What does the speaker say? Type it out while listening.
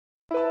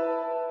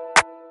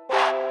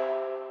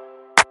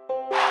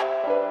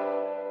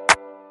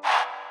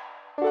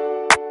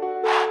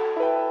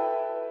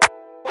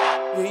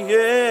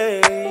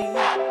Yeah.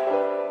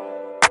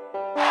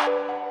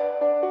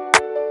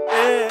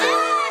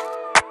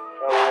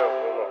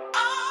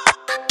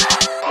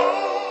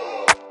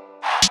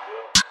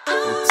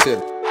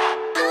 Chill.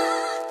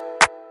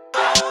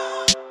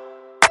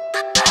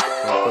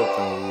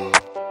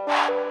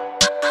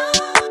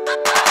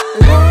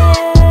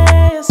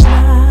 Last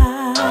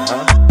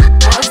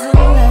night was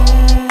the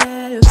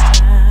last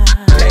time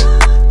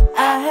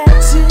I had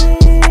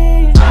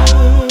tears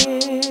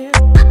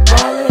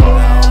falling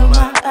around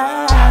my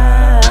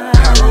eyes.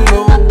 I don't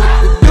know what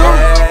to do.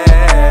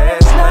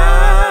 Last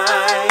night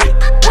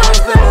was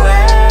the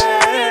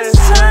last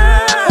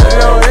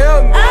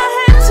time I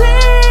had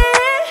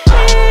tears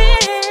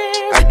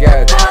I got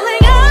you.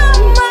 falling out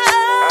my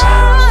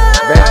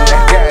eyes. Baby, I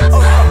got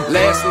you.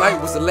 Last night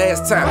was the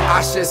last time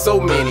I shed so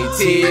many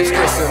tears,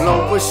 stressing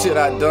on what shit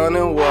I done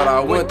and what I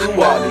went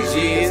through all these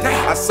years.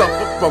 I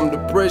suffer from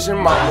depression,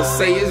 mama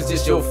say it's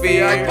just your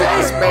fear. I get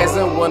the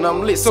spazzing when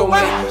I'm lit, so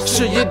make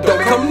sure you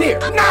don't come near.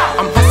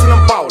 I'm hustling,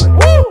 I'm ballin',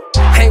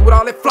 hang with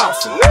all that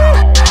flossing.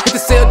 Hit the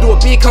cell, do a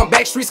big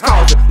comeback, streets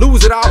causing.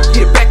 Lose it all,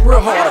 get it back real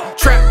harder.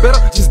 Trap better,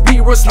 just be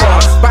real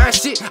smart. Buying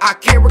shit, I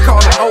can't recall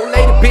it. Old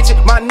lady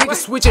bitchin', my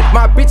niggas switching,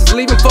 my bitches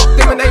leaving, fuck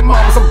them and they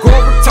mamas. I'm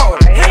going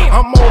retarded.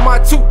 I'm on my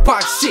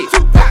Tupac shit.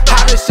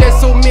 I done shed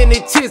so many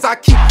tears, I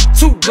keep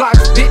 2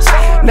 Glocks, bitch.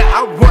 Now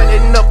I'm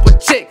running up a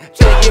check,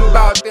 thinking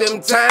about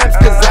them times,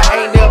 cause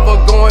I ain't ever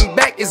going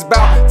back. It's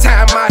about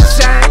time I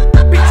shine.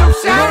 Bitch, I'm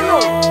shining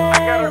on. I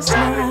got a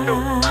shine to do.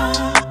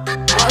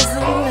 Was the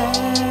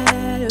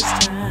last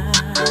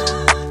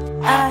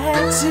time I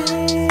had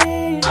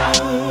tears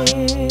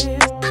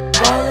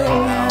falling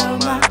around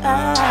my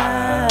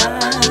eyes.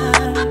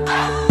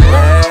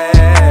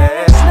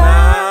 Last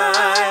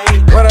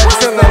night What I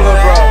tell them, little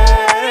bro?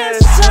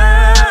 Last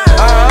time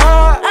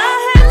I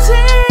had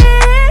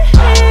tears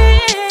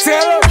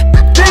Tell 'em.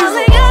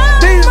 falling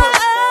out Diesel. my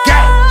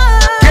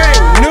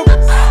Gang, new.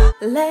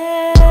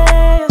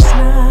 Last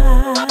night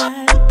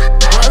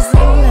was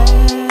the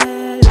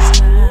last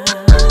time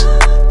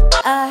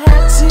I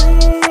had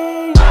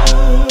tears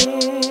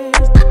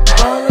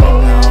falling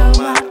around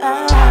my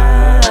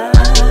eyes.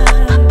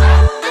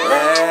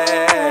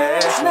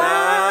 Last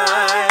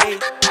night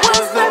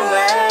was the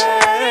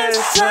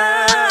last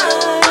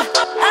time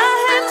I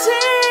had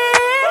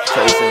tears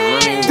Chasing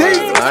money,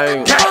 Diesel.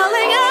 like,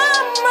 falling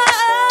out my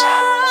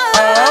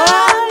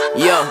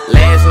eyes. yeah,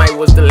 last night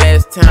was the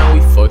last time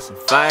we fucked some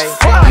fight.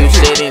 You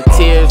shedding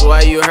tears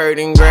while you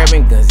hurting,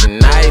 grabbing guns and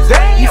knives.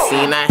 You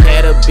seen I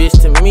had a bitch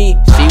to me,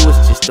 she was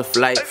just a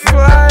flight.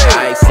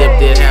 I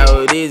accepted how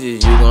it is you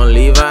gon'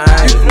 leave her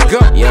eyes.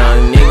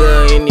 Young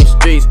nigga in the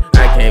streets,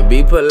 I can't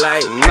be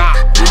polite.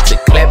 Get to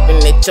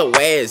clapping at your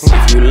ass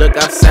if you look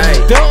outside.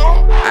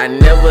 I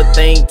never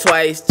think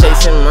twice,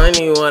 chasing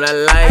money when I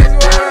like.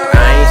 I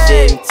ain't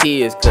shedding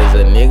tears cause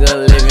a nigga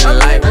living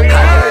life. I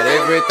got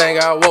everything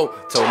I want.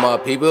 Told my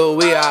people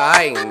we alright.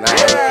 I ain't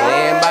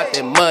playing about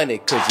that money,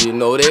 cause you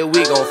know that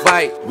we gon'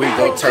 fight. We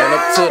gon' turn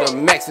up to the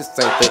max, this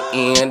ain't the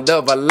end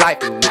of our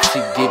life. And if she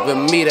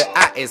giving me the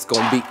eye, it's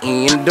gon' be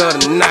end of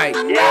the night.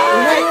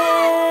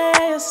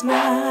 Last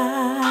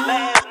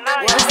night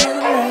was the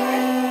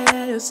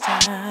last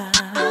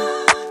time